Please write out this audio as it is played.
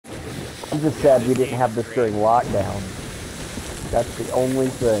I'm just sad we didn't have this during lockdown. That's the only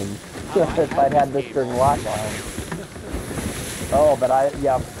thing. If I'd had this during lockdown. Oh, but I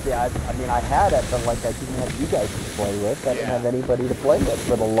mean, I had it, but like, I didn't have you guys to play with. I didn't have anybody to play with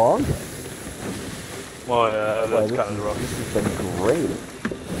for the longest. Well, yeah, that's kind of rough. This has been great.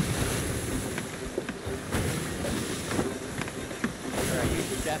 Alright, you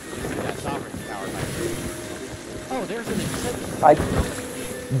should definitely see that Sovereign's Tower back there. Oh, there's an Eclipse.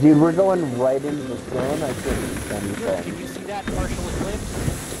 Dude, we're going right into the sun. I couldn't see anything. Can you see that partial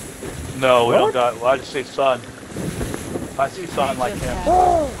eclipse? No, we don't got. Well, I just see sun. I see sun like him.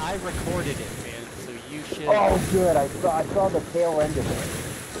 I recorded it, man, so you should... Oh, good. I saw the tail end of it.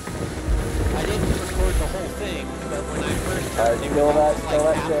 I didn't record the whole thing, but when I first heard it, kill that tail.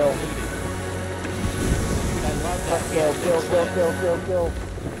 I love that Kill.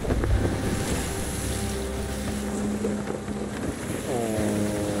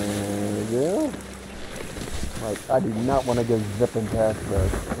 Yeah. Like, I do not want to go zipping past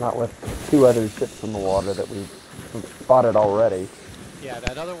this. Not with two other ships in the water that we've spotted already. Yeah,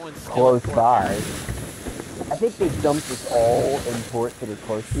 that other one's still close by. I think they dumped us all in ports that are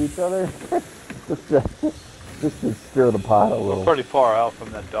close to each other. just to stir the pot a little. We're pretty far out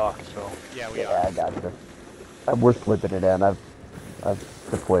from that dock, so. Yeah, we are. Yeah, I gotcha. We're slipping it in. I've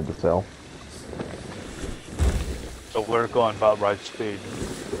deployed the sail. So we're going about right speed.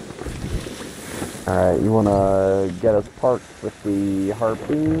 Alright, you wanna get us parked with the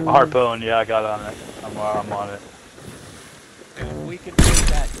harpoon? A harpoon, yeah, I got on it. I'm on it. And if we can put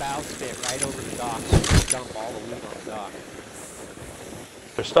that bowsprit right over the dock, we can dump all the loot on the dock.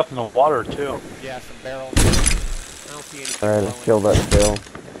 There's stuff in the water, too. Yeah, some barrels. I don't see anything. Alright, let's kill that sail.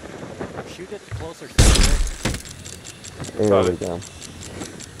 Shoot at the closer side. There we go.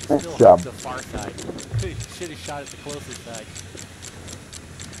 Nice Still job. the far side. Should have shot at the closer side.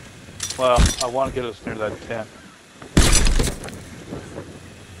 Well, I want to get us near that tent.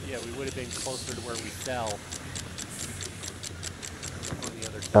 Yeah, we would have been closer to where we sell. On the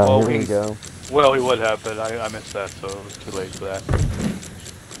other side. Oh, Well, here we go. Well, we would have, but I missed that, so it was too late for that.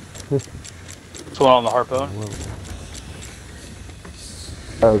 What's going on the harpoon?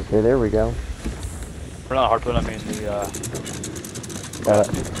 Okay, there we go. Or not harpoon, I mean the, Got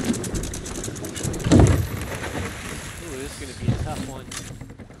it. Ooh, this is going to be a tough one.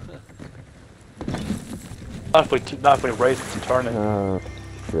 not if we race it to turn it. Oh,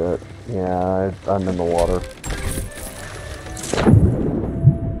 shit. Yeah, I'm in the water.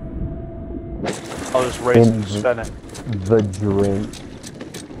 I'll just race and spin it. The drink.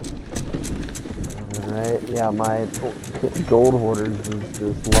 Alright, yeah, my gold hoarders is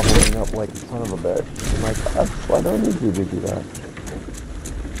just leveling up like a son of a bitch. I'm like, I don't need you to do that.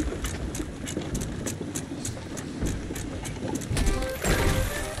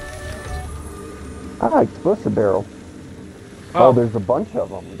 Ah, explosive barrel. Oh, there's a bunch of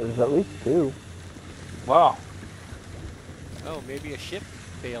them. There's at least two. Wow. Oh, maybe a ship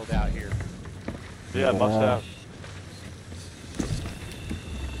failed out here. Yeah, it must have.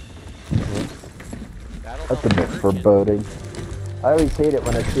 That's a bit foreboding. I always hate it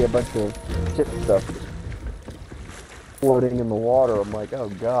when I see a bunch of ship stuff floating in the water. I'm like, oh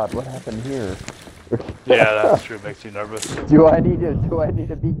god, what happened here? Yeah, that's true. Makes you nervous. Do I need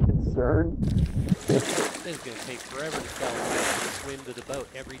to be concerned? This is going to take forever to sell. I have to swim to the boat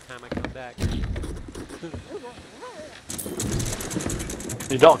every time I come back.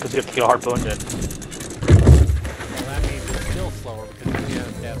 You don't, because you have to get a harpoon in. Well, that means it's still slower because then you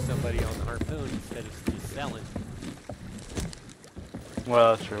have to have somebody on the harpoon instead of just selling.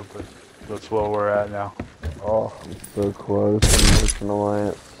 Well, that's true, but that's where we're at now. Oh, I'm so close. Merchant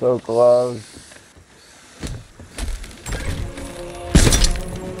Alliance, so close.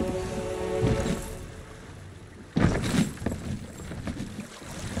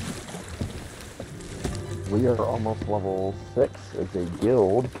 We are almost level 6 as a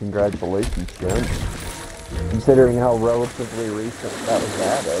guild. Congratulations, Jen. Considering how relatively recent that was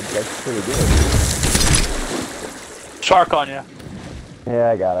added, that's pretty good. Shark on you.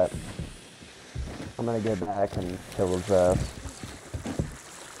 Yeah, I got it. I'm gonna go back and kill his ass.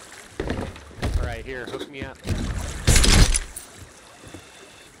 Alright, here, hook me up.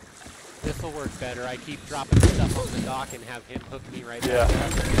 This'll work better. I keep dropping stuff on the dock and have him hook me right back up.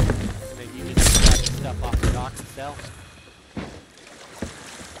 And then you can just grab the stuff off the dock and sell.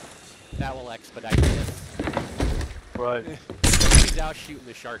 That will expedite this. Right. He's out shooting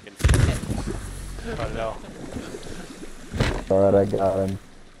the shark instead. I know. Alright, I got him.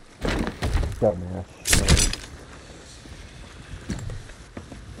 Dumbass.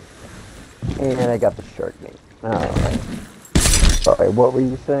 And I got the shark meat. Alright. Sorry, what were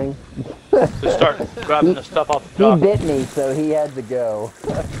you saying? To start grabbing the stuff off the He dock. bit me, so he had to go.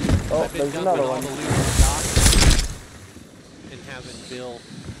 Oh, I've been there's dumping another all one. the loot in the dock and having Bill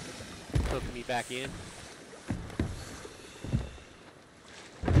hook me back in.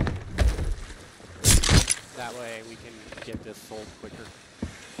 That way we can get this sold quicker.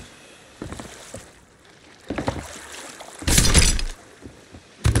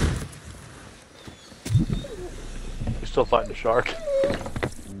 You're still fighting the shark.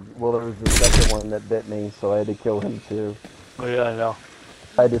 Well, there was the second one that bit me, so I had to kill him too. Oh yeah, I know.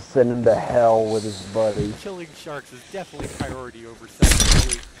 I had to send him to hell with his buddy. Killing sharks is definitely priority over selling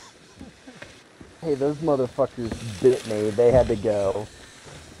loot. Hey, those motherfuckers bit me. They had to go.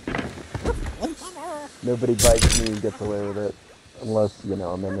 Nobody bites me and gets away with it. Unless, you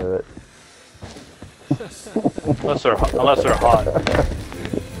know, I'm into it. Unless they're hot.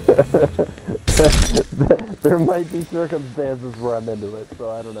 There might be circumstances where I'm into it, so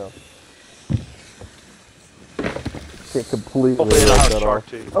I don't know. Can't completely Hopefully they don't write have that shark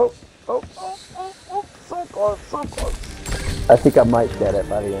off. teeth. Oh, so close, so close. I think I might get it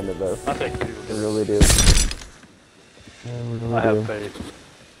by the end of this. I think you I really do. I have faith.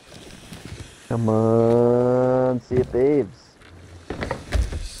 Come on, see you, Thieves.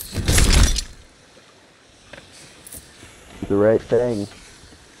 The right thing.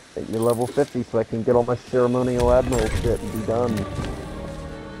 Make me level 50 so I can get all my ceremonial admiral shit and be done.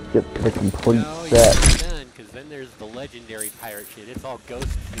 Get the complete No, set. you're not done, because then there's the legendary pirate shit. It's all ghost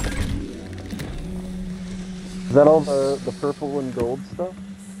shit. Is that all the purple and gold stuff?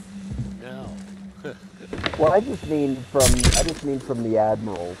 No. Well, I just mean from the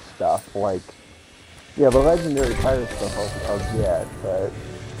admiral stuff. Like, yeah, the legendary pirate stuff I'll get, but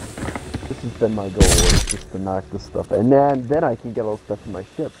this has been my goal, is just to knock this stuff, and then I can get all the stuff from my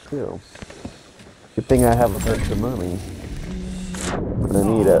ship too. Good thing I have a bunch of money. But I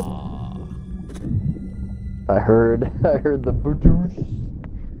need it. I heard the badoosh,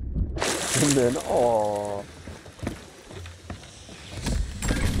 and then aww.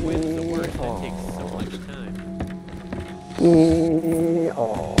 When's the worst? That takes so much time.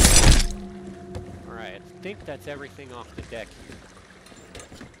 Aww. Alright, I think that's everything off the deck here.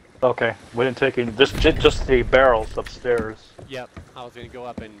 Okay, we didn't take any. Just the barrels upstairs. Yep, I was going to go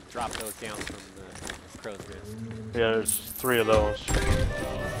up and drop those down from the crow's nest. Yeah, there's 3 of those.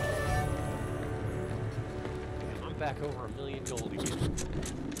 Damn, I'm back over $1 million gold again.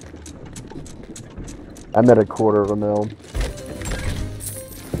 I'm at $250,000.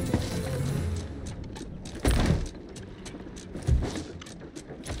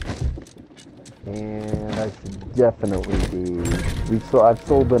 And I should definitely be. I've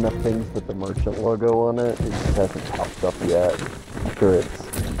sold enough things with the merchant logo on it. It just hasn't popped up yet. I'm sure it's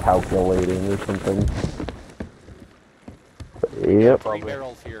calculating or something. But, yep. 3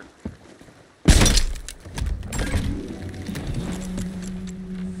 barrels here.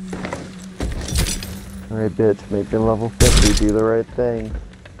 Alright, bitch, make me level 50. Do the right thing.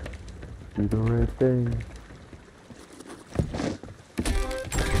 Do the right thing.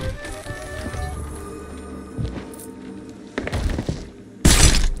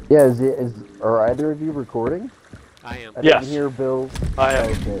 Yeah, are either of you recording? I am. I Yes. didn't hear Bill's. I am.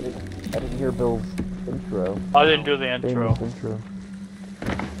 Okay. I didn't hear Bill's intro. I didn't do the intro. Famous intro.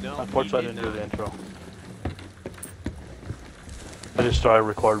 No, Unfortunately, I he didn't do did the not. intro. I just started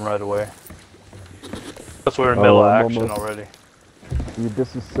recording right away. That's we're in the middle of I'm action almost- already. Dude,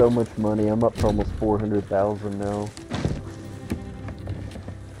 this is so much money. I'm up to almost 400,000 now.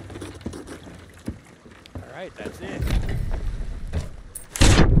 Alright, that's it.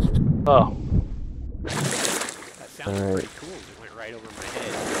 Oh, That sounds Alright. pretty cool. It went right over my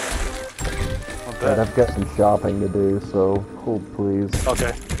head. not Alright, bad. I've got some shopping to do, so hold please.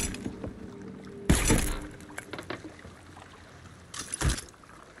 Okay.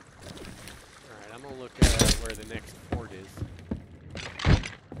 Alright, I'm gonna look at where the next port is.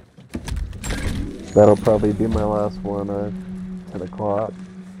 That'll probably be my last one at 10 o'clock.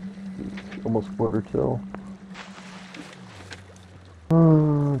 Almost quarter till.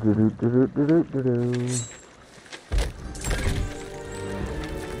 Do-do-do-do-do-do-do.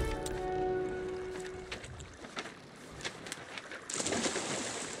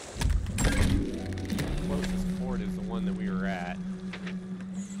 Closest port is the one that we were at.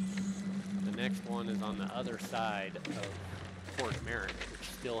 The next one is on the other side of Fort Merrick, which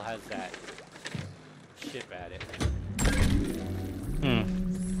still has that ship at it.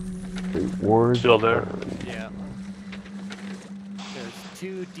 Wars. Still there. Yeah. There's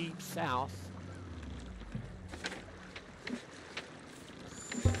 2 deep south.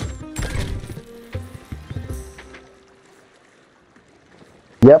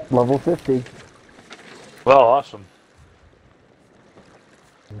 Yep, level 50. Well, awesome.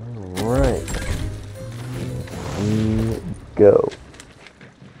 Alright. Go.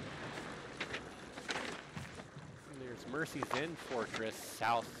 There's Mercy's End Fortress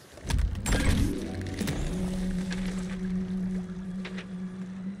south.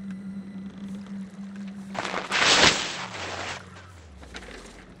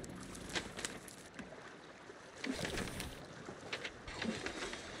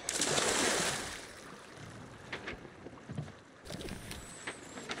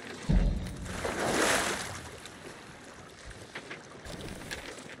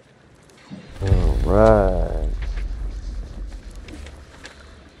 Alright.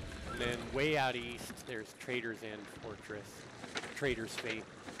 And then way out east, there's Trader's End Fortress. Trader's Fate.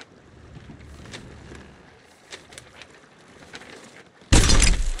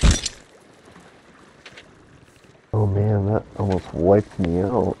 Oh man, that almost wiped me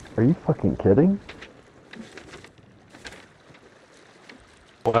out. Are you fucking kidding?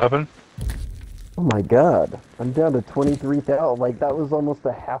 What happened? Oh my god. I'm down to 23,000. Like, that was almost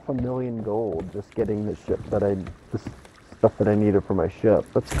a 500,000 gold just getting the ship that the stuff that I needed for my ship.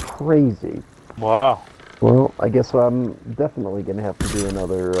 That's crazy. Wow. Well, I guess I'm definitely gonna have to do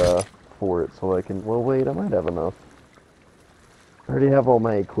another fort so I can. Well, wait, I might have enough. I already have all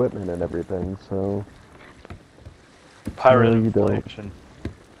my equipment and everything, so. Pirate No, you don't. inflation.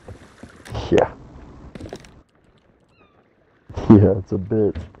 Yeah. Yeah, it's a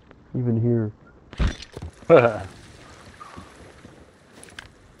bit. Even here. Oh,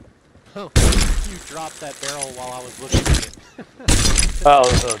 you dropped that barrel while I was looking at it.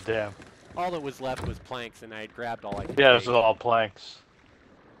 Oh, damn. All that was left was planks, and I had grabbed all I could Yeah, take. this is all planks.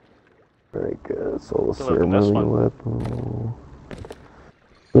 Very good. So the Still open this ceremonial weapon.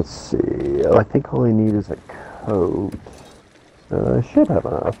 Let's see. I think all I need is a coat. So I should have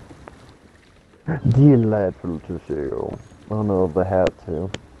enough. Delightful to see. Oh no, the hat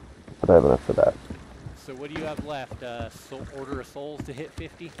too. But I have enough for that. So what do you have left? Order of Souls to hit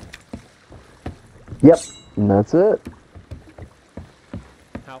 50? Yep, and that's it.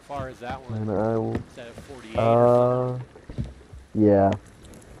 How far is that one? And I will. Is that at 48 or something? Yeah.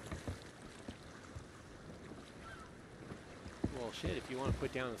 Well, shit, if you want to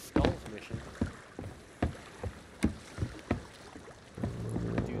put down a Skulls mission,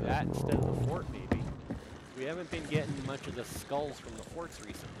 do that instead of the fort, maybe. We haven't been getting much of the skulls from the forts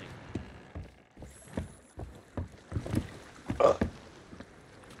recently.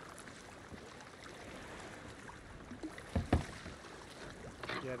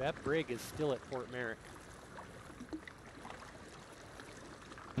 Yeah, that brig is still at Fort Merrick.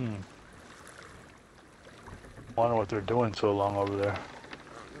 Hmm. Wonder what they're doing so long over there. I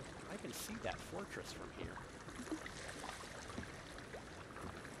don't know. I can see that fortress from here.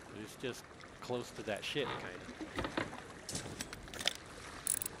 It's just close to that ship, kind of.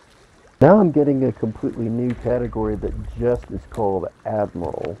 Now I'm getting a completely new category that just is called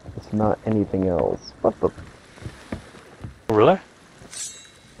Admiral. It's not anything else. What the? Really?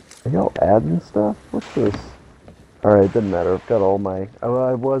 Are y'all adding stuff? What's this? Alright, doesn't matter. I've got all my...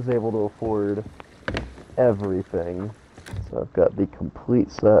 I was able to afford everything. So I've got the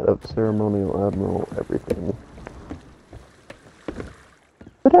complete set of Ceremonial Admiral everything.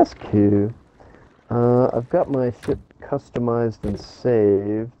 But that's cool. I've got my ship customized and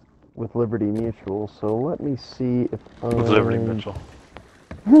saved with Liberty Mutual, so let me see if I... With Liberty Mitchell.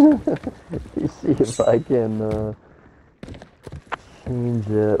 Let me see if I can change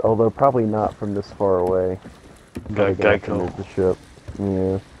it, although probably not from this far away. Got Geico. Move the ship.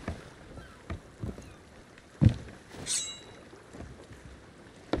 Yeah.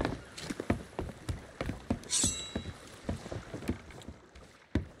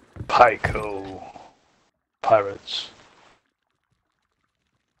 Pico. Pirates.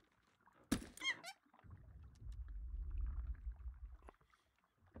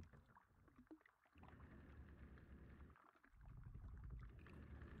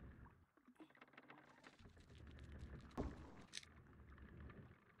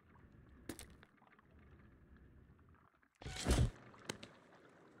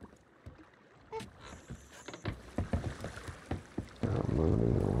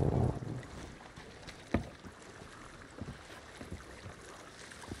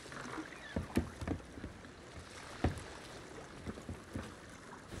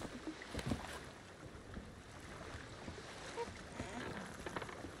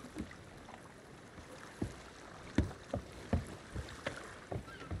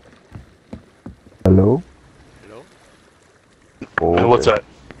 Hello? Hello? Okay. What's that?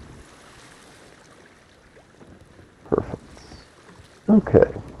 Perfect.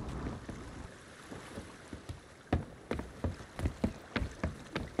 Okay.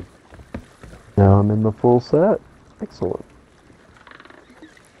 Now I'm in the full set. Excellent.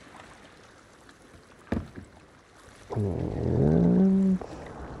 And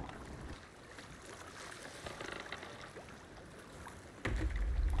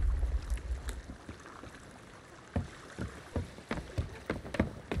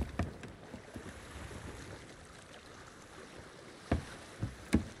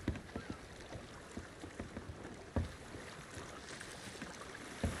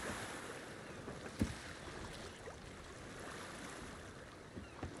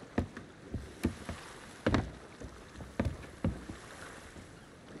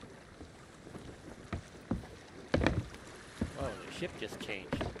Whoa, the ship just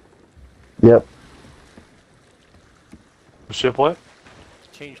changed. yep. The ship what?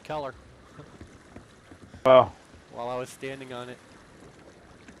 Changed color Oh, while I was standing on it.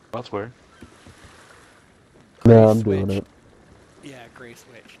 that's weird. Gray No, I'm switch. doing it. Yeah, gray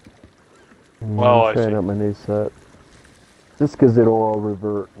switch. Oh, I I'm trying see. out my new set. Just because it'll all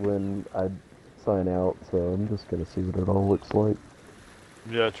revert when I sign out, so I'm just gonna see what it all looks like.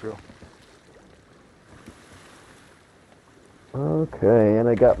 Yeah, true. Okay, and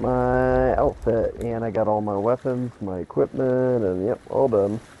I got my outfit, and I got all my weapons, my equipment, and yep, all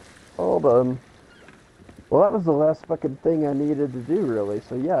done. All done. Well, that was the last fucking thing I needed to do, really.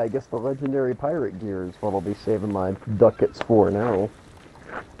 So yeah, I guess the legendary pirate gear is what I'll be saving my ducats for now.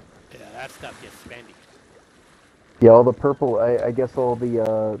 Yeah, that stuff gets spendy. Yeah, all the purple, I guess all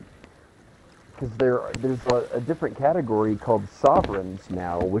the, because there's a different category called sovereigns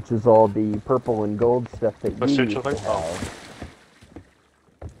now, which is all the purple and gold stuff that What's you your used to choice? Oh. have.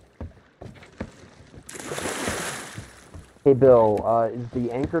 Hey Bill, is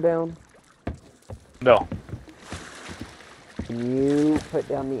the anchor down? No. Can you put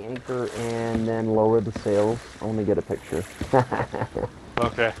down the anchor and then lower the sails? I want to get a picture.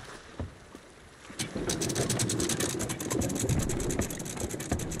 Okay.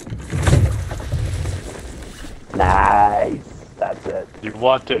 Nice. That's it. Do you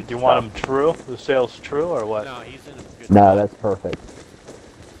want them true? The sail's true or what? No, he's in a good No, spot. that's perfect.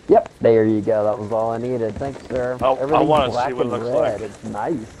 Yep, there you go. That was all I needed. Thanks, sir. I Everything's wanna see black what and it looks red. like. It's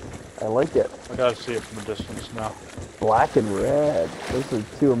nice. I like it. I gotta see it from a distance now. Black and red. Those are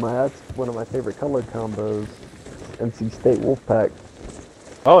that's one of my favorite color combos. NC State Wolfpack.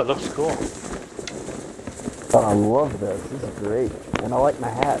 Oh, it looks cool. Oh, I love this. This is great. And I like my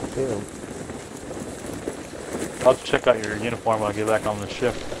hat, too. I'll have to check out your uniform when I get back on the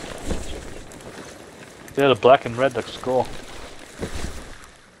ship. Yeah, the black and red looks cool.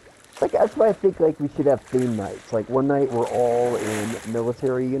 Like, that's why I think, like, we should have theme nights. Like, one night we're all in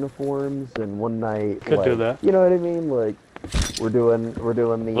military uniforms, and one night, Could like, do that. you know what I mean? Like, we're doing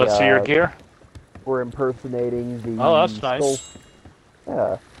the, Let's see your gear. we're impersonating the Oh, that's nice. skull.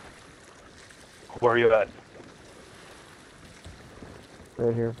 Yeah, Where are you at?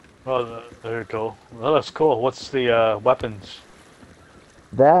 right here. Oh, there you go. Well, that's cool. What's the weapons?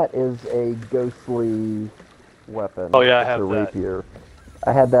 That is a ghostly weapon. Oh, yeah, I It's have a that. rapier.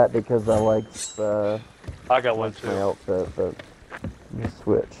 I had that because I liked I got one my too. outfit, but you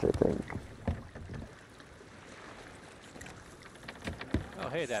switch, I think. Oh,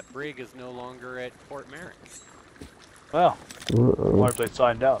 hey, that brig is no longer at Port Merrick. Well, I Uh-oh. wonder if they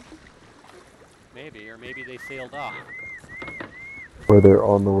signed out. Maybe, or maybe they sailed off. Or they're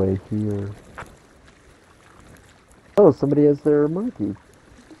on the way here. Oh, somebody has their monkey.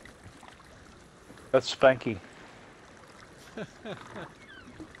 That's Spanky.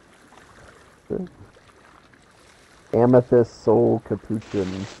 Amethyst Soul Capuchin.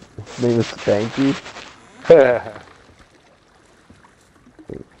 His name is Spanky.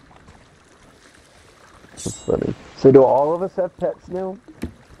 That's funny. So do all of us have pets now?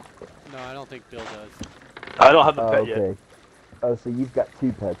 No, I don't think Bill does. I don't have the Oh, pet okay. yet. Oh, so you've got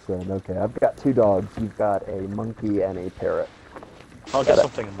 2 pets then. Okay, I've got 2 dogs. You've got a monkey and a parrot. I'll get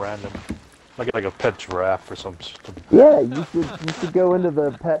something random. I'll get like a pet giraffe or something. Yeah, you should go into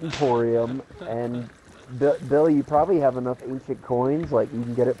the pet emporium and Bill, you probably have enough ancient coins, like you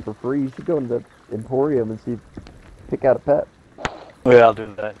can get it for free. You should go into the emporium and see, pick out a pet. Yeah, I'll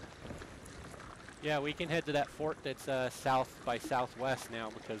do that. Yeah, we can head to that fort that's south by southwest now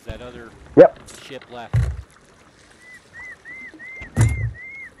because that other Yep. ship left.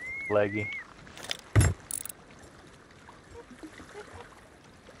 Leggy.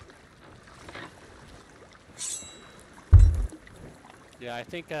 Yeah, I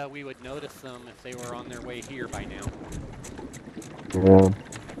think we would notice them if they were on their way here by now. Yeah.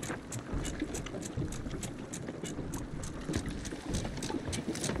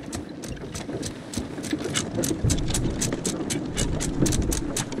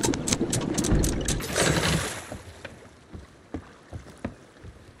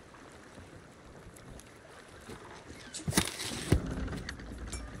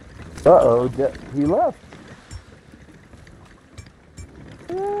 Uh-oh, he left.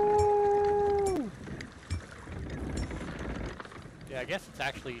 Yeah, I guess it's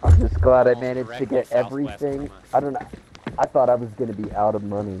actually. I'm just glad I almost managed to directly get southwest everything. from us. I don't know. I thought I was going to be out of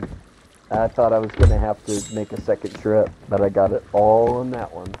money. I thought I was going to have to make a second trip, but I got it all in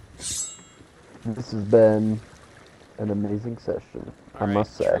that one. This has been an amazing session, I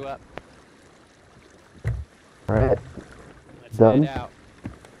must say. True up. All right. Let's Done. head out.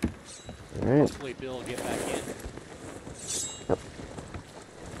 All right. Hopefully Bill will get back in. Yep.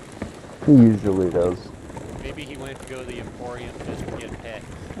 He usually does. Maybe he went to go to the Emporium just to get a pet.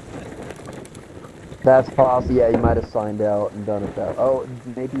 That's possible. Yeah, he might have signed out and done it that. Oh,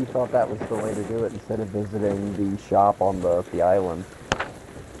 maybe he thought that was the way to do it instead of visiting the shop on the island.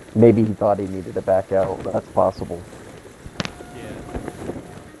 Maybe he thought he needed to back out. That's possible. Yeah.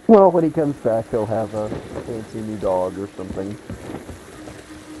 Well, when he comes back, he'll have a fancy new dog or something.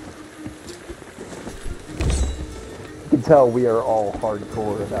 You can tell we are all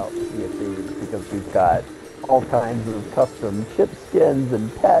hardcore about Sea of Thieves because we've got all kinds of custom ship skins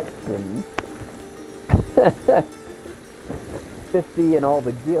and pets and 50 in all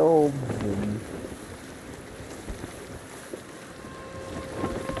the guilds and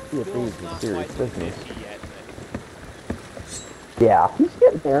Sea of Thieves is serious business. Yet, Yeah, he's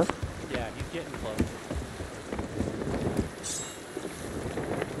getting there. yeah, he's getting close.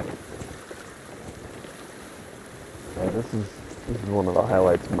 Yeah, this is one of the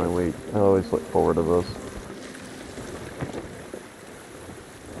highlights of my week. I always look forward to this.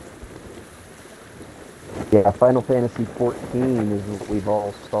 Yeah, Final Fantasy 14 is what we've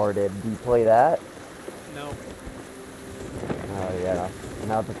all started. Do you play that? No. Oh yeah.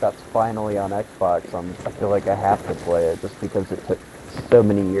 Now that that's finally on Xbox, I feel like I have to play it just because it took so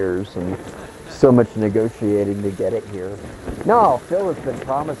many years and so much negotiating to get it here. No, Phil has been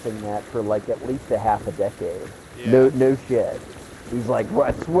promising that for like at least a half a decade. Yeah. No shit. He's like, well,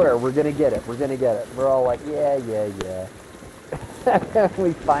 I swear, we're gonna get it. We're gonna get it. We're all like, yeah.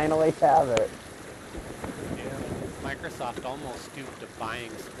 We finally have it. Yeah. Microsoft almost stooped to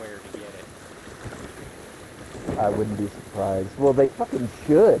buying Square to get it. I wouldn't be surprised. Well, they fucking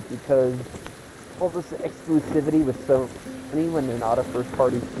should, because all this exclusivity with Sony when they're not a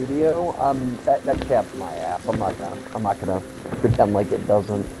first-party studio, that chaps my ass. I'm not gonna pretend like it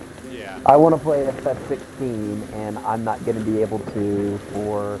doesn't. Yeah. I want to play FF16, and I'm not gonna be able to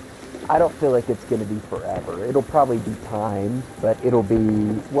for. I don't feel like it's gonna be forever. It'll probably be time, but it'll be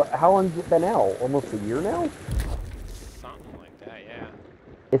what? How long's it been out? Almost a year now. Something like that, yeah.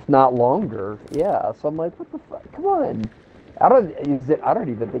 If not longer, yeah. So I'm like, what the fuck? Come on. I don't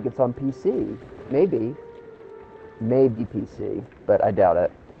even think it's on PC. Maybe PC, but I doubt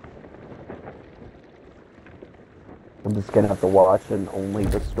it. I'm just gonna have to watch an only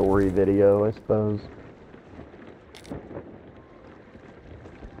the story video, I suppose.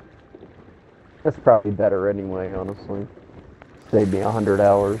 That's probably better anyway, honestly. Save me 100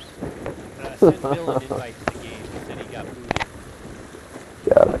 hours. Send Bill an invite to the game. He said he got booted.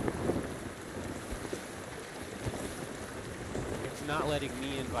 Got it. It's not letting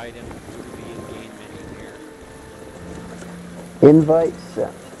me invite him to the in-game menu here. Invite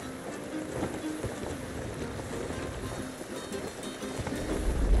sent.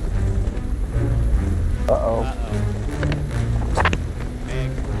 Uh-oh.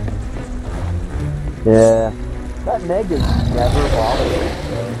 Meg. Yeah. That Meg is never bothering.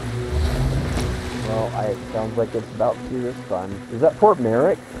 Well, it sounds like it's about to this time. Is that Port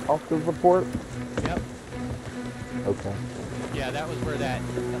Merrick off of the port? Yep. Okay. Yeah, that was where that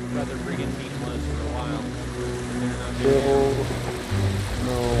brother brigantine was for a while. Bill,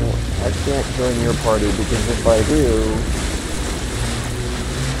 no, I can't join your party because if I do,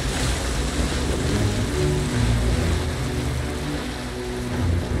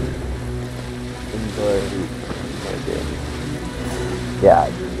 yeah,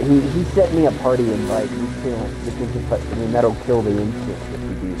 he sent me a party invite. You can't, because if I mean that'll kill the instant if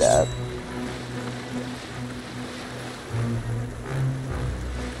you do that.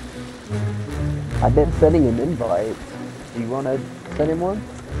 I've been sending him invites. Do you want to send him one?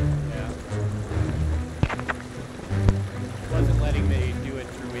 Yeah. Wasn't letting me do it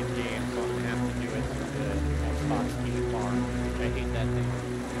through in-game, so I'm going to have to do it through the Xbox game bar. I hate that thing.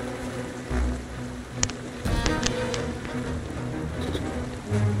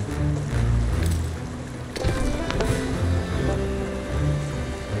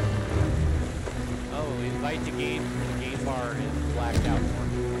 Oh, invite to game. The game bar is blacked out for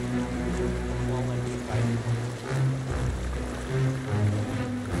me. Won't let me invite it.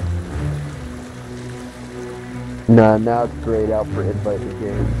 No, now it's grayed out for invite the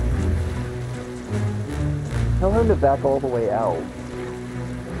game. Tell him to back all the way out.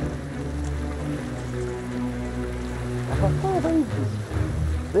 How far away is this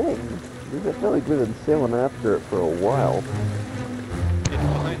thing? I feel like we've been sailing after it for a while. It's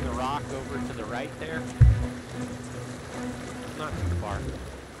behind the rock over to the right there. Not too far.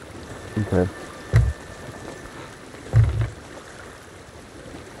 Okay.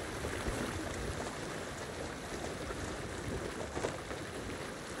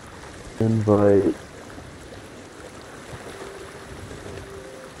 Invite.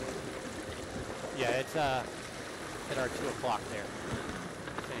 Yeah, it's at our 2 o'clock there.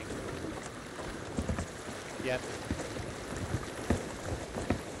 I think. Yep.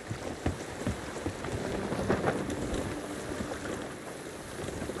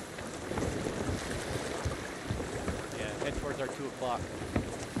 Yeah, head towards our 2 o'clock.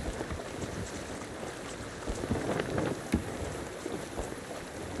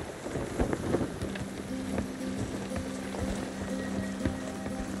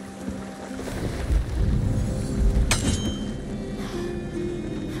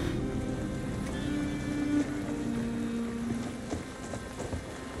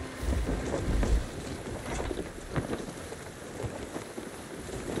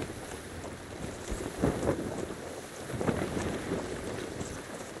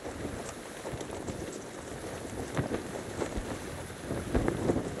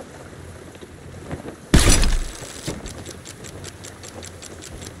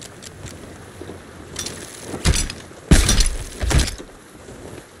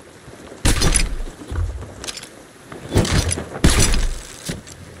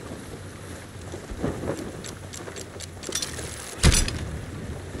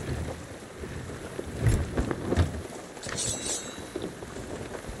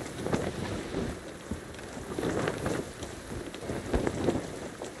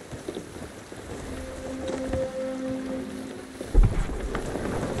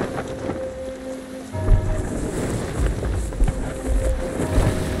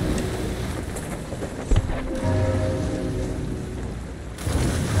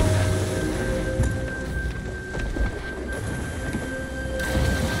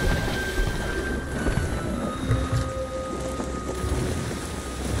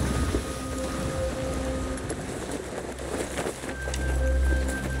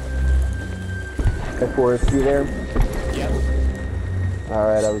 Forest, you there? Yep.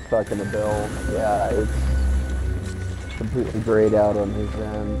 Alright, I was talking to Bill. Yeah, it's completely grayed out on his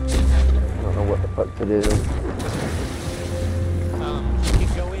end. I don't know what the fuck to do. You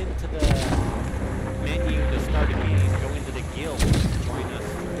can go into the menu to start a meeting, go into the guild, and join us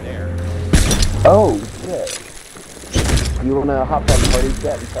there. Oh, shit. You wanna hop on party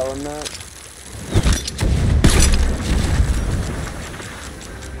chat and tell him that?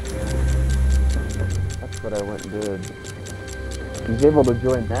 That's what I went and did. He's able to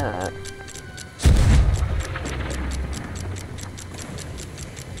join that.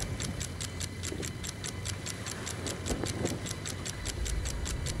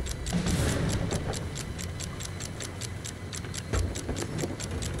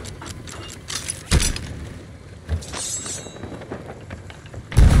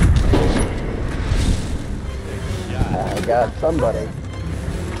 I got somebody.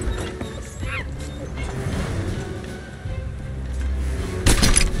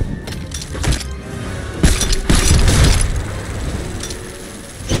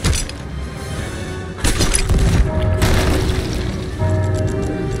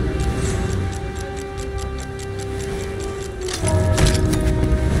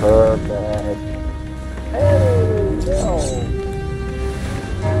 Perfect. Hey, Bill.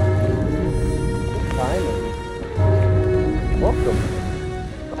 Good timing. Welcome.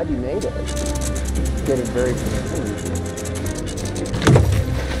 Glad you made it. It's getting very confusing.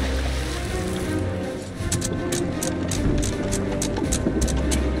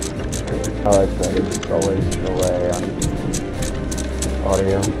 Oh, that's right. It's always delay on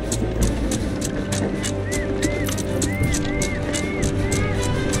audio.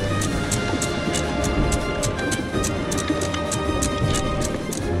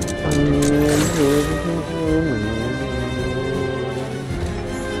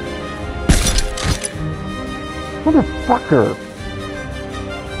 Motherfucker!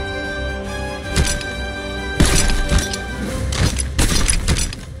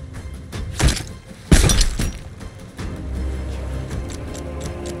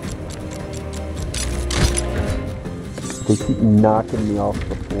 They keep knocking me off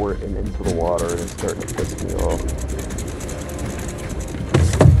the fort and into the water, and it's starting to piss me off.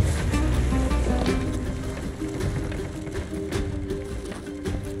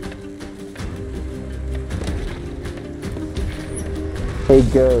 Hey,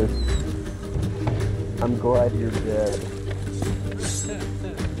 Ghost. I'm glad you're dead.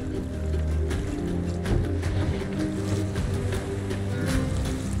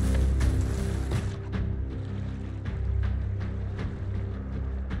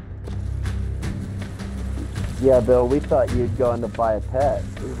 Yeah, Bill, we thought you'd gone to buy a pet.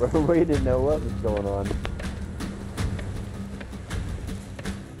 We didn't know what was going on.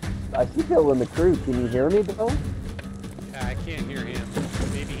 I see Bill in the crew. Can you hear me, Bill? I can't hear him.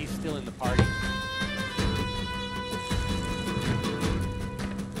 Maybe he's still in the party.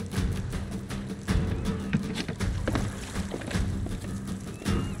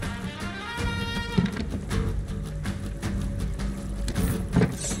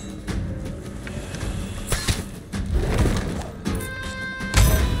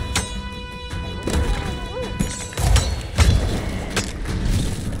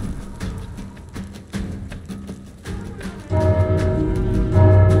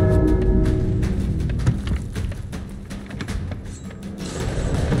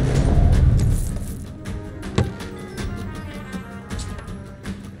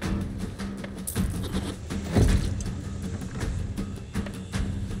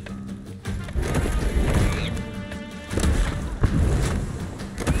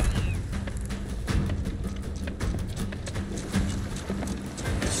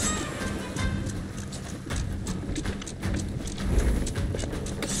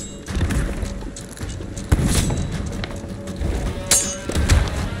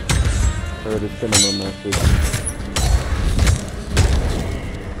 Heard a cinema message.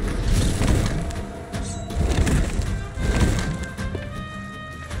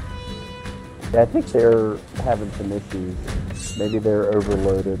 Yeah, I think they're having some issues. Maybe they're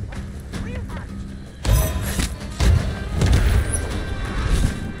overloaded.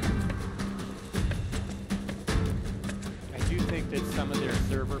 I do think that some of their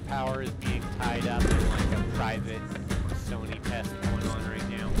server power is being tied up in like a private Sony test going on right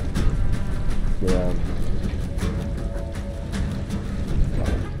now. Yeah.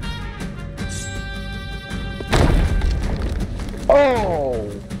 Oh!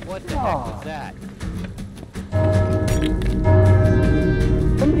 What the heck was that?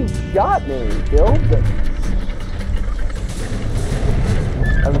 Somebody shot me, Bill.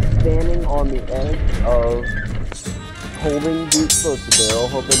 I was standing on the edge of holding the explosive barrel,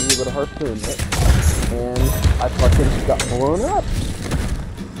 hoping he would harpoon it, and I fucking got blown up.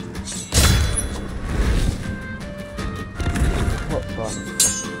 What fun.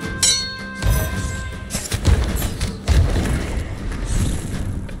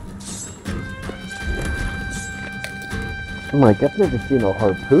 I'm like, I've never seen a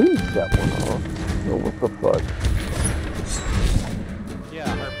harpoon set one off. Oh, what the fuck? Yeah,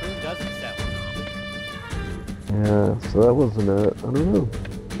 harpoon doesn't set one off. Yeah, so that wasn't it. I don't know.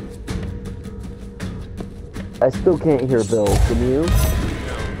 I still can't hear Bill. Can you?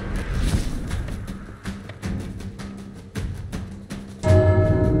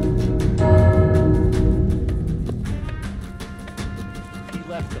 If he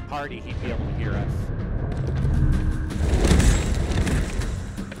left the party, he'd be able to hear us.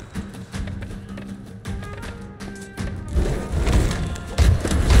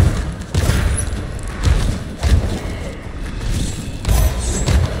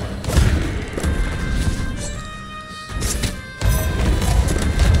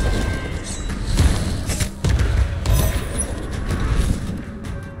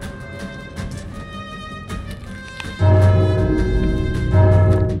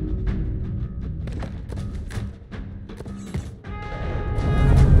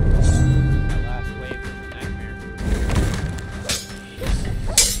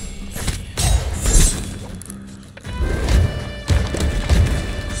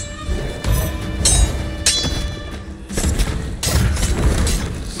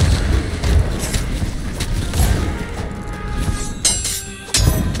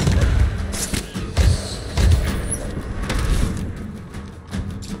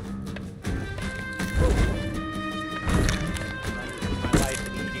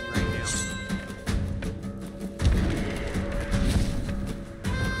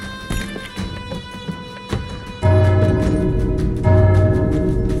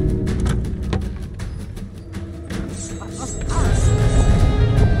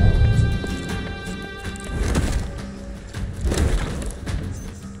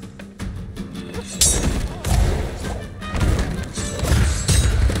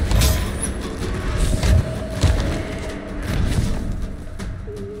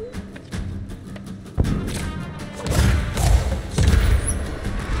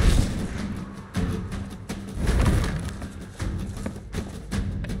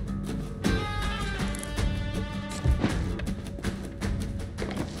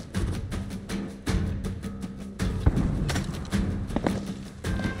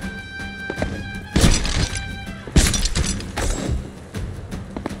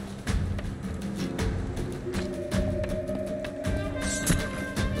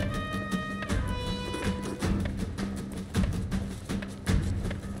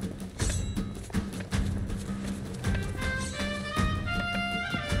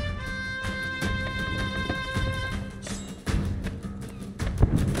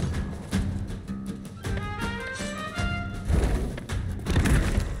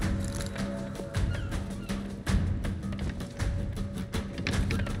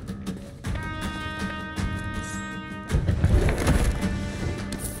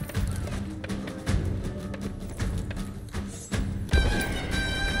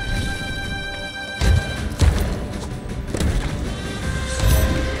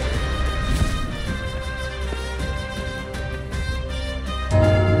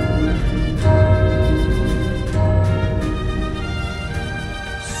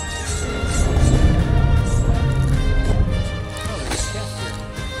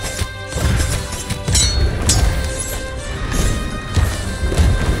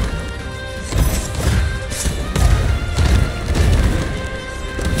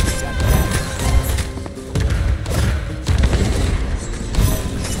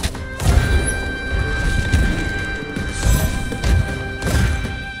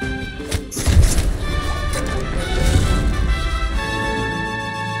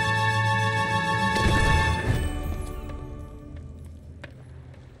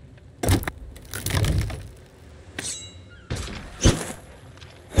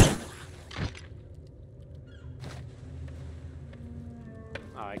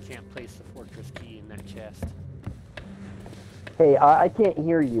 Oh, I can't place the fortress key in that chest. Hey, I can't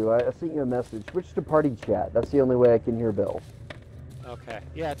hear you. I sent you a message. Switch to party chat. That's the only way I can hear Bill. Okay.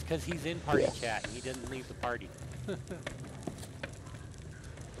 Yeah, it's because he's in party chat and he didn't leave the party.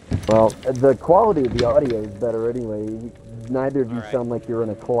 Well, the quality of the audio is better anyway. Neither of you Alright. sound like you're in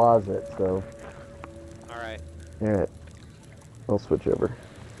a closet, so. Alright. Alright. I'll switch over.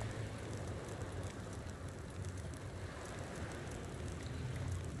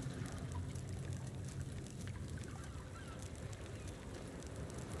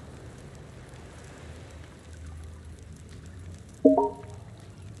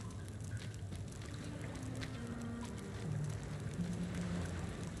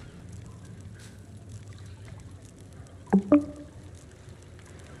 Can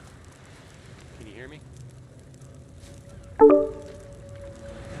you hear me?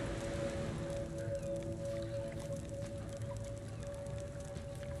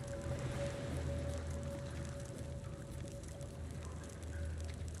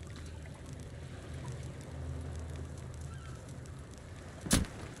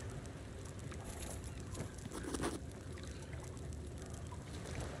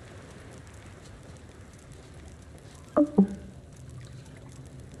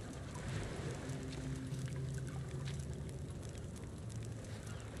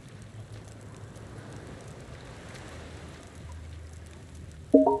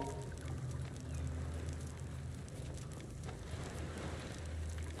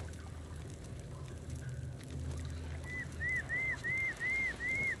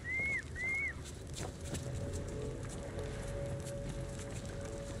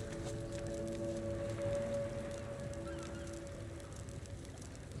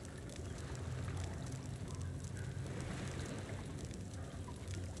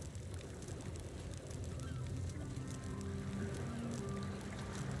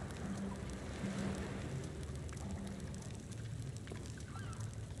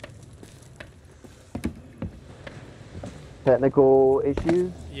 Technical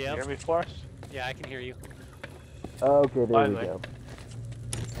issues? You hear me, Forrest? Yeah, I can hear you. Okay, there we Finally. go.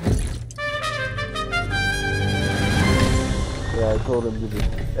 Yeah, I told him to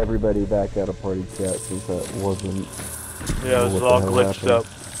just everybody back out of party chat since that wasn't. Yeah, it was all glitched happened. up.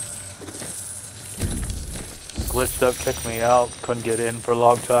 Glitched up, kicked me out, couldn't get in for a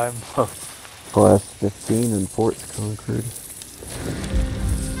long time. Class 15 and Ports conquered.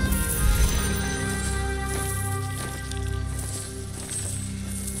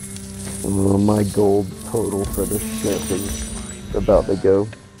 My gold total for this ship is about to go.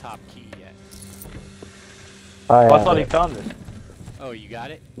 Top key yet. I thought he found it. Oh, you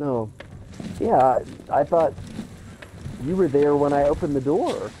got it? No. Yeah, I thought you were there when I opened the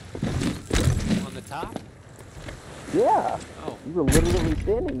door. On the top? Yeah. Oh. You were literally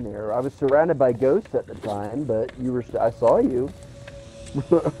standing there. I was surrounded by ghosts at the time, but you were. I saw you.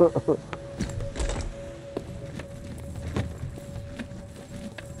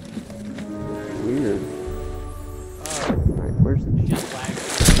 Weird. Alright, where's the Just lagged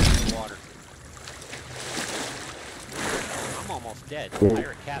in the water. I'm almost dead. The Yeah.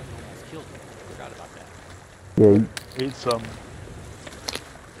 pirate captain almost killed me. Forgot about that. Yeah. Eat some.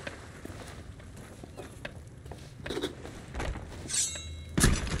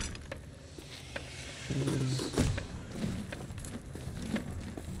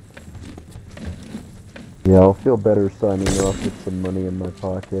 Yeah, I'll feel better signing off with some money in my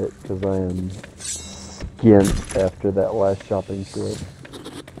pocket, because I am skint after that last shopping trip.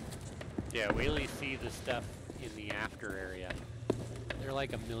 Yeah, we only see the stuff in the after area. They're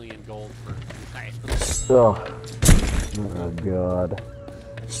like 1,000,000 gold for nice. Oh. Oh, God.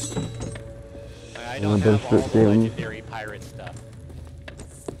 I don't have all the seeing- legendary pirate stuff.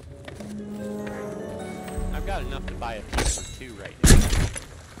 I've got enough to buy a piece or two right now.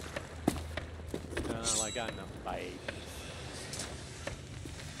 I got enough to buy 8.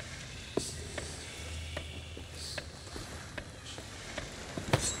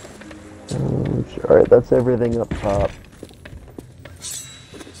 Alright, that's everything up top.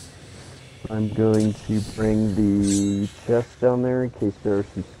 I'm going to bring the chest down there in case there are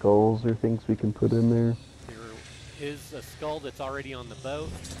some skulls or things we can put in there. There is a skull that's already on the boat.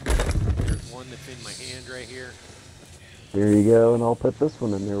 There's one that's in my hand right here. There you go, and I'll put this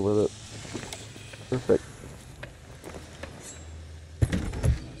one in there with it. Perfect.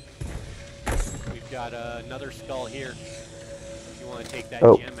 We've got another skull here. If you want to take that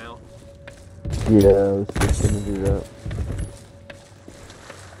gem out. Yeah, I was just gonna do that.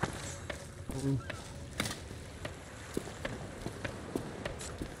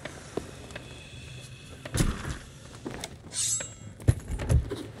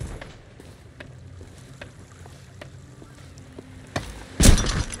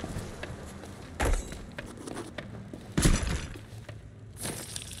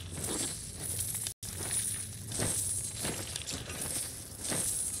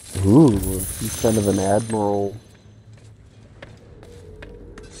 Ooh, he's kind of an admiral.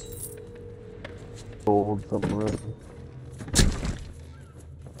 Gold, something like that.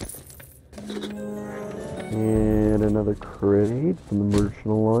 And another crate from the Merchant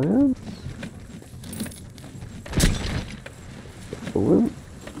Alliance. Excellent.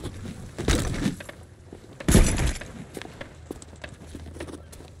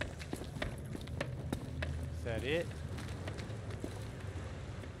 Is that it?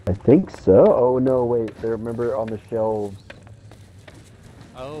 I think so. Oh no, wait. They remember on the shelves.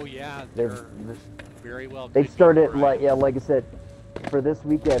 Oh yeah, They're very well. They could be started right. like I said, for this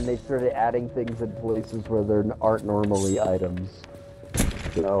weekend they started adding things in places where there aren't normally items.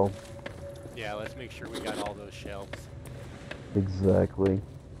 So. Yeah, let's make sure we got all those shelves. Exactly.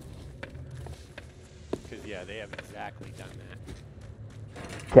 Because yeah, they have exactly done that.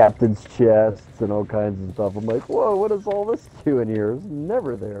 Captain's chests and all kinds of stuff. I'm like, whoa, what is all this to in here? It's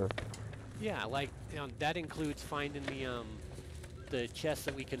never there. Yeah, like that includes finding the chests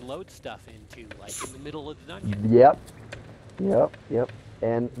that we can load stuff into, like in the middle of the dungeon. Yep. Yep.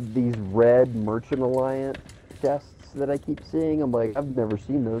 And these red Merchant Alliance chests that I keep seeing, I'm like, I've never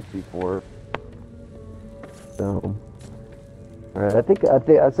seen those before. So, all right, I think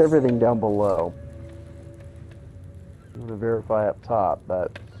that's everything down below. I'm gonna verify up top,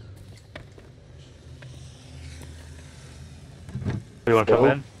 but. You want to come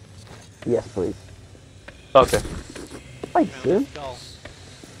in? Yes, please. Okay. Thanks, Sim.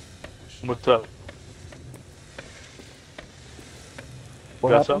 What's up? What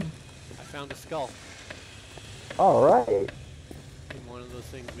Got happened? something? I found a skull All right. in one of those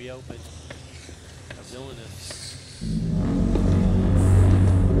things we opened. A villainous. Ooh,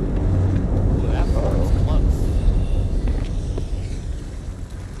 that part was close.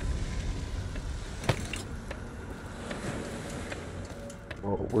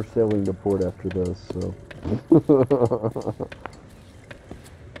 Well, we're sailing to port after this, so.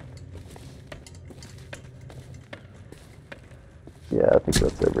 Yeah, I think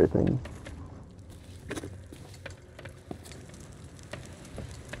that's everything.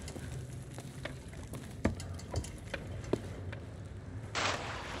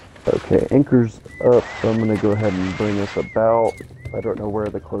 Okay, anchor's up, so I'm gonna go ahead and bring us about. I don't know where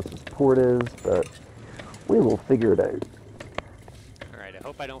the closest port is, but we will figure it out. Alright, I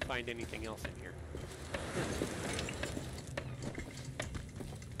hope I don't find anything else in here.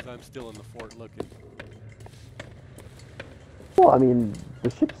 'Cause I'm still in the fort looking. Well, I mean,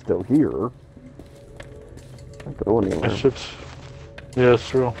 the ship's still here. Not going anywhere. The ship's... Yeah, it's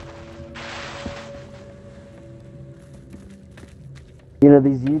true. You know,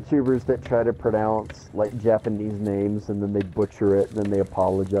 these YouTubers that try to pronounce, like, Japanese names, and then they butcher it, and then they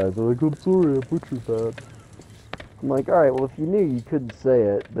apologize. They're like, I'm sorry, I butchered that. I'm like, alright, well, if you knew you couldn't say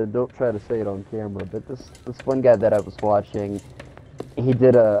it, then don't try to say it on camera. But this one guy that I was watching, he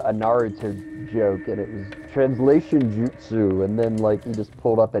did a Naruto joke, and it was translation jutsu, and then, like, he just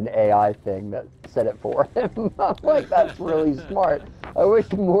pulled up an AI thing that said it for him. I'm like, that's really smart. I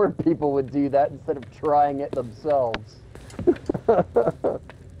wish more people would do that instead of trying it themselves.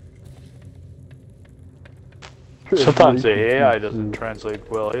 Sometimes the AI doesn't translate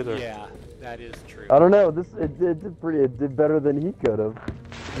well either. Yeah, that is true. I don't know. It did better than he could have.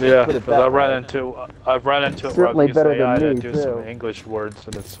 Yeah, Put it because that way. I've run into it where Certainly I've used better AI than to me, do some too. English words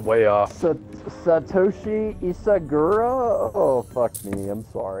and it's way off. Satoshi Isagura? Oh, fuck me. I'm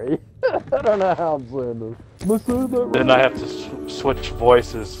sorry. I don't know how I'm saying this. Am I saying that right? Then I have to switch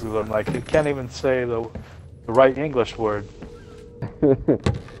voices because I'm like, you can't even say the right English word.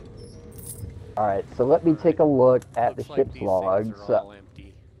 Alright, so let me take a look at Looks the like ship's these logs. things are all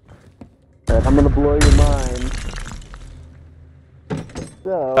empty. And I'm gonna blow your mind.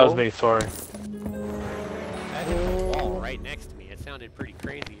 So, That was me, sorry. That is the wall right next to me. It sounded pretty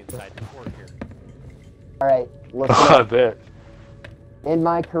crazy inside the fort here. alright, listen I up. bet. In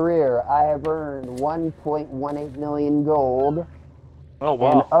my career, I have earned 1.18 million gold. Oh, And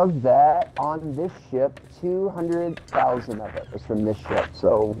wow. of that, on this ship, 200,000 of it was from this ship,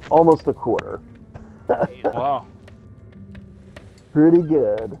 so almost a quarter. Wow. Pretty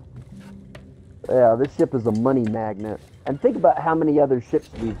good. Yeah, this ship is a money magnet. And think about how many other ships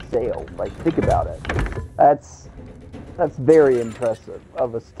we've sailed. Like, think about it. That's very impressive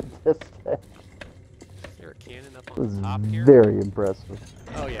of a statistic. Is there a cannon up on It's the top here? very impressive.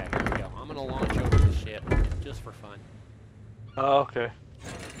 Oh yeah, here we go. I'm gonna launch over the ship, just for fun. Oh, okay.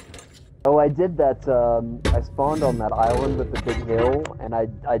 Oh, I did that. I spawned on that island with the big hill, and I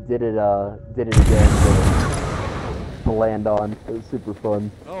did it again to land on. It was super fun.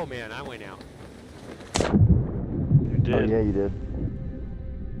 Oh man, I went out. You did. Oh yeah, you did.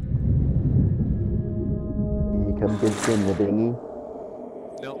 come get you in the dinghy?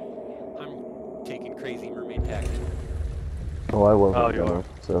 Nope. I'm taking crazy mermaid tactics. Oh, I wasn't Oh, you gonna, are.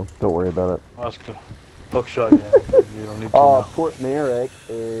 so don't worry about it. That's the hook shot. Yeah, you don't need to Oh, know. Port Merrick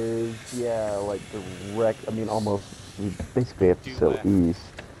is, yeah, like direct, I mean, almost, we basically have to Due sail west. east.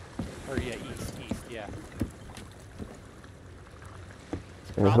 Or yeah, east, yeah.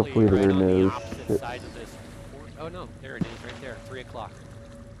 It's And probably hopefully right there are on the no opposite ships. side of this port. Oh no, there it is, right there, 3 o'clock.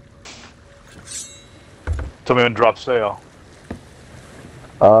 Tell me when to drop sail.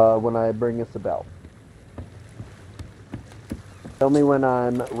 When I bring us about. Tell me when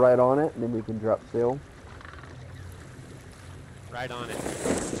I'm right on it, and then we can drop sail. Right on it.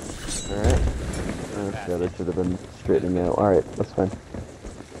 Alright. Oh, shit, I should have been straightening out. Alright, that's fine.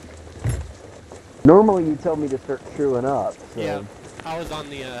 Normally you tell me to start truing up, so... Yeah, I was on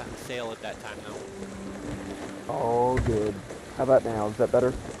the sail at that time though. All good. How about now? Is that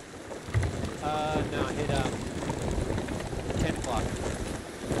better? No, hit 10 o'clock.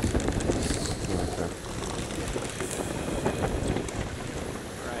 Okay.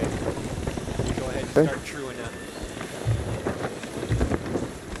 Alright. You go ahead and Okay. start truing up.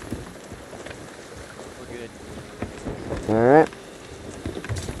 We're good. Alright.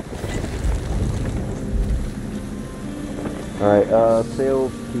 Alright, sail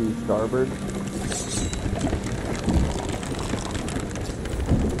to starboard.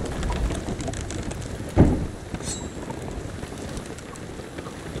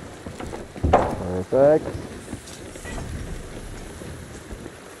 Perfect.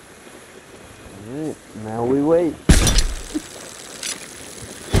 Alright, now we wait.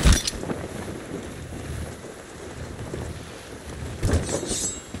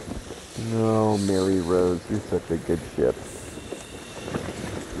 No, Mary Rose, you're such a good ship.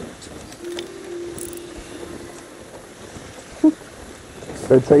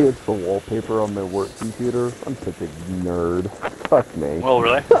 Did I tell you it's the wallpaper on my work computer? I'm such a nerd. Fuck me. Oh,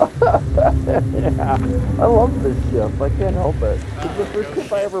 really? Yeah, I love this ship. I can't help it. It's the first ghost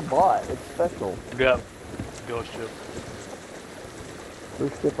ship I ship. ever bought. It's special. Yeah. Ghost ship.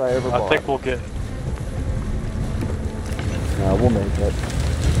 First ship I ever bought. I think we'll get. No, we'll make it.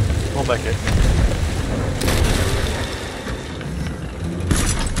 We'll make it.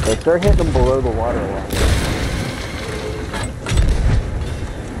 Start hitting them below the water line.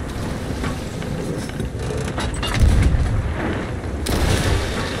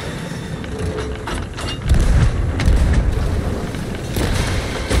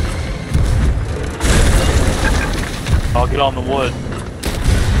 I'll get on the wood.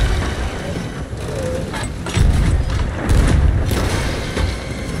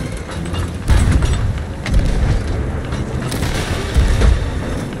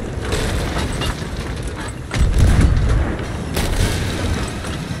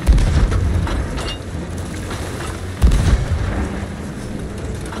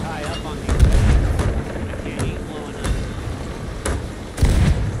 High up on these waves. It ain't blowing up.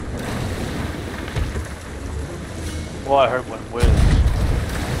 Well, I heard one whiz.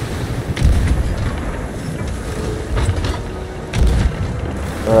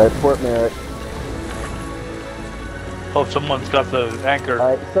 Alright, Port Merrick. Oh, someone's got the anchor.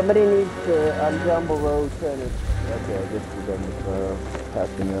 Alright, somebody needs to, I'm down below trying to, okay, I guess we're done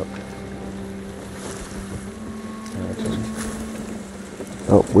passing up.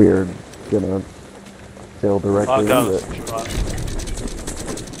 Oh, weird. Gonna sail directly I got into it. it.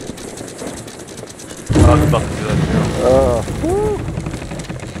 I was about to do that too. Woo!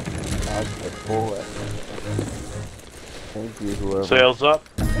 That's a bullet. Thank you, whoever. Sails up.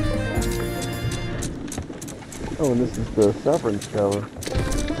 Oh, and this is the Severance Tower.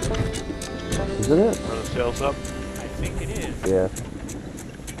 Isn't it? Where the sails up. I think it is. Yeah.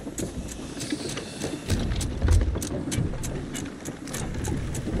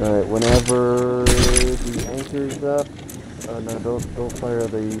 Alright, whenever the anchor's up, oh no, don't fire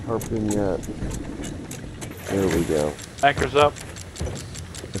the harpoon yet. There we go. Anchor's up.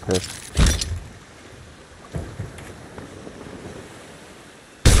 Okay.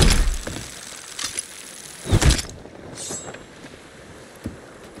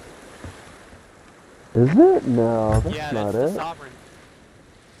 Is it? No, that's Yeah, not that's the it. Sovereign.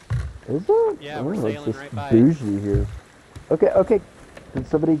 Is it? Yeah, we're it's sailing just right by it. bougie here. Okay, okay. Can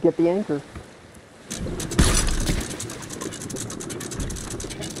somebody get the anchor?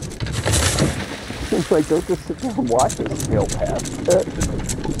 It's like, don't just sit there and watch us sail past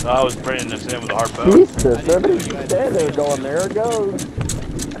it. I was bringing this in with a harpoon. Jesus, somebody's standing there going, there it goes.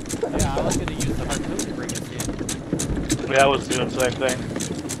 Yeah, I was going to use the harpoon to bring us in. Yeah, I was doing the same thing.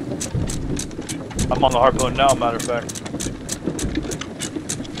 I'm on the harpoon now, matter of fact.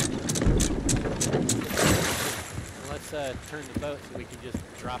 turn the boat so we can just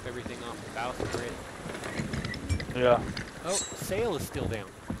drop everything off the bowsprit. Yeah. Oh, sail is still down.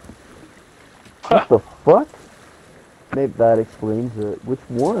 What the fuck? Maybe that explains it. Which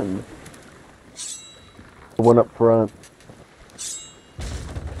one? The one up front.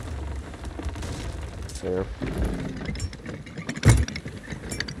 There.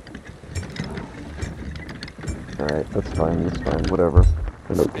 Alright, that's fine, whatever.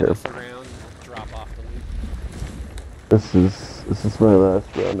 I don't care. Spin us around, drop off the loop. This is my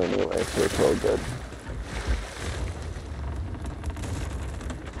last round anyway, so it's all good.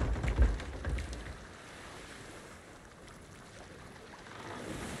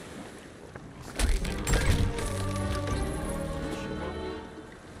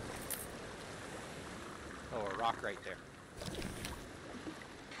 Oh, a rock right there.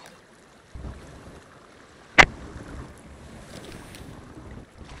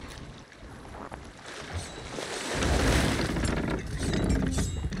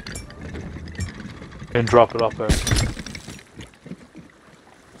 And drop it off there.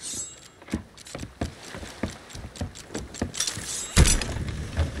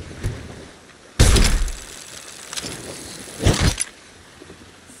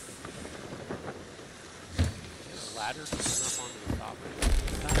 Ladder run up onto the top.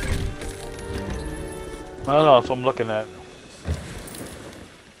 I don't know, that's what I'm looking at.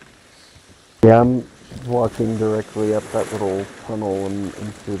 Yeah, I'm walking directly up that little tunnel and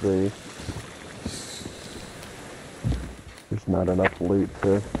into the... There's not enough loot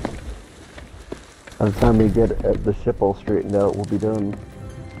to... By the time we get the ship all straightened out, we'll be done.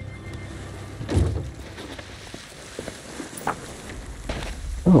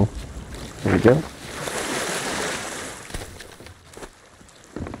 Oh, there we go.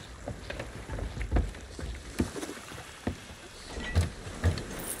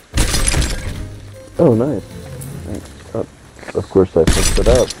 Oh, nice. Oh, of course I picked it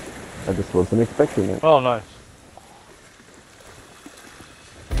up. I just wasn't expecting it. Oh, nice.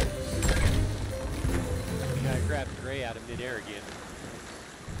 Yeah, I grabbed Gray out of midair again.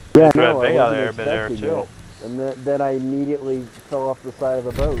 Yeah, Grabbed no, I me out of wasn't there midair, expecting too. it. And then I immediately fell off the side of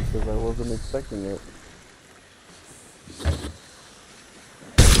the boat because I wasn't expecting it.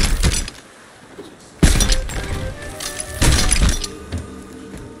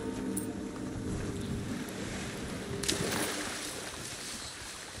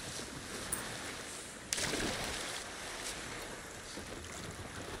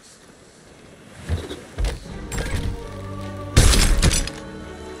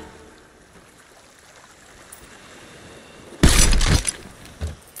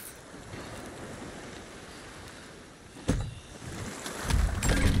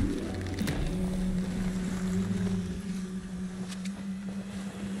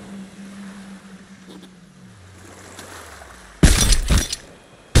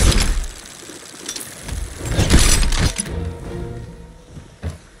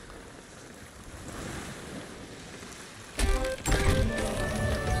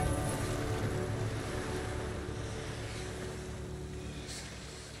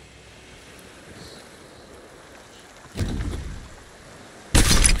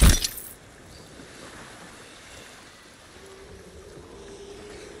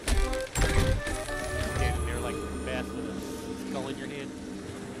 Standing there like the best with a skull in your hand.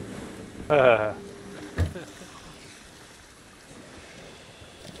 Oh.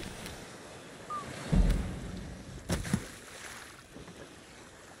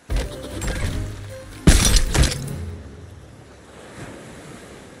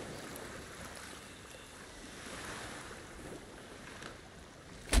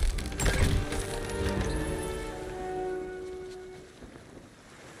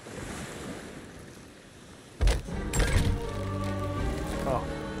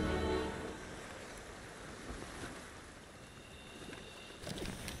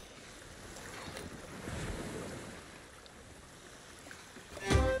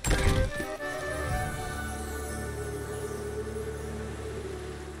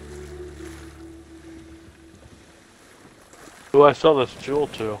 Who do I sell this jewel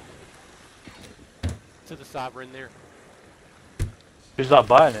to? To the Sovereign there. She's not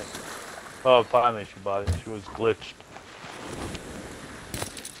buying it. Oh, finally she bought it. She was glitched.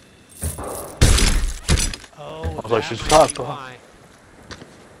 Oh, I was like, that she's might not be buying.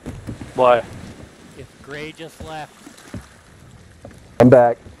 why. Why? If Gray just left. I'm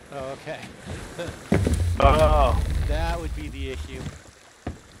back. Oh, okay. Oh. That would be the issue.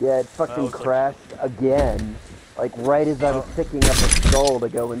 Yeah, it fucking was like- crashed again. Like right as I was picking up a skull to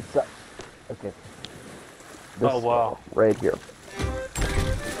go inside. Okay. This Oh, wow. skull, right here.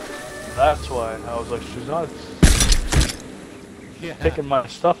 That's why. I was like, she's not Yeah. taking my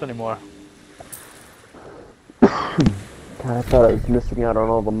stuff anymore. God, I thought I was missing out on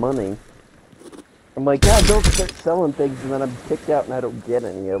all the money. I'm like, God, don't start selling things, and then I'm kicked out and I don't get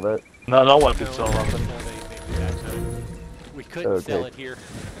any of it. No, no one No, could we sell couldn't nothing. sell anything that time. We couldn't Okay. sell it here.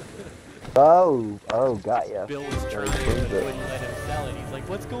 Oh, got ya. Bill was trying, but wouldn't let him sell it. He's like,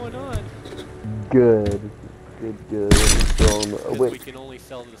 what's going on? Good. Because we Wait, can only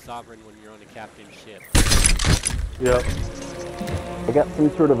sell to the Sovereign when you're on a captain's ship. Yep. I got some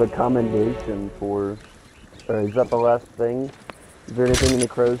sort of a commendation for... is that the last thing? Is there anything in the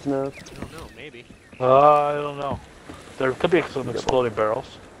crow's nest? I don't know, maybe. I don't know. There could be some exploding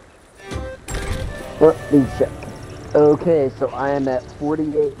barrels. Let me check. Okay, so I am at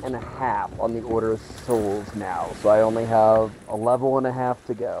 48.5 on the Order of Souls now, so I only have a level and a half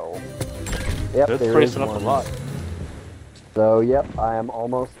to go. Yep, It's there is racing up a one. lot. So, yep, I am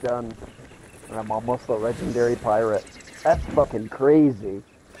almost done. And I'm almost a legendary pirate. That's fucking crazy.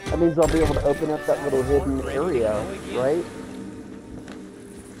 That means I'll be able to open up that little hidden area, right?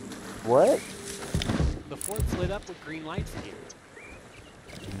 What? The fort's lit up with green lights again.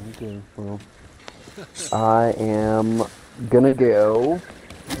 Okay, well, I am gonna go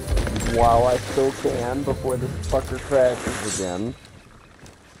while I still can before this fucker crashes again.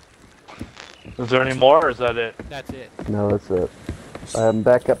 Is there any more, or is that it? That's it. No, that's it. I'm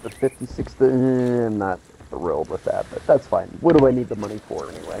back up to 56. I'm not thrilled with that, but that's fine. What do I need the money for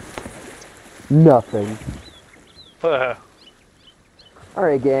anyway? Nothing.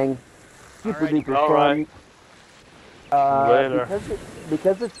 Alright, gang. Super Alrighty. duper Alright. fun. Later.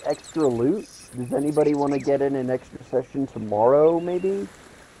 Because it's extra loot, does anybody want to get in an extra session tomorrow, maybe?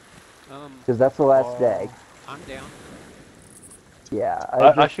 Because that's the last day. I'm down. Yeah.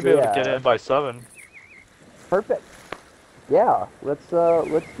 I should be able to get in by 7. Perfect. Yeah, let's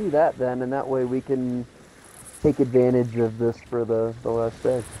do that then, and that way we can take advantage of this for the last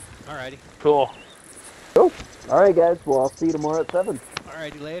day. Alrighty. Cool. Cool. Alright guys, well I'll see you tomorrow at 7.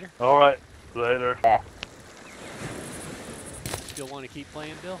 Alrighty, later. Alright. Later. Yeah. Still want to keep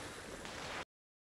playing, Bill?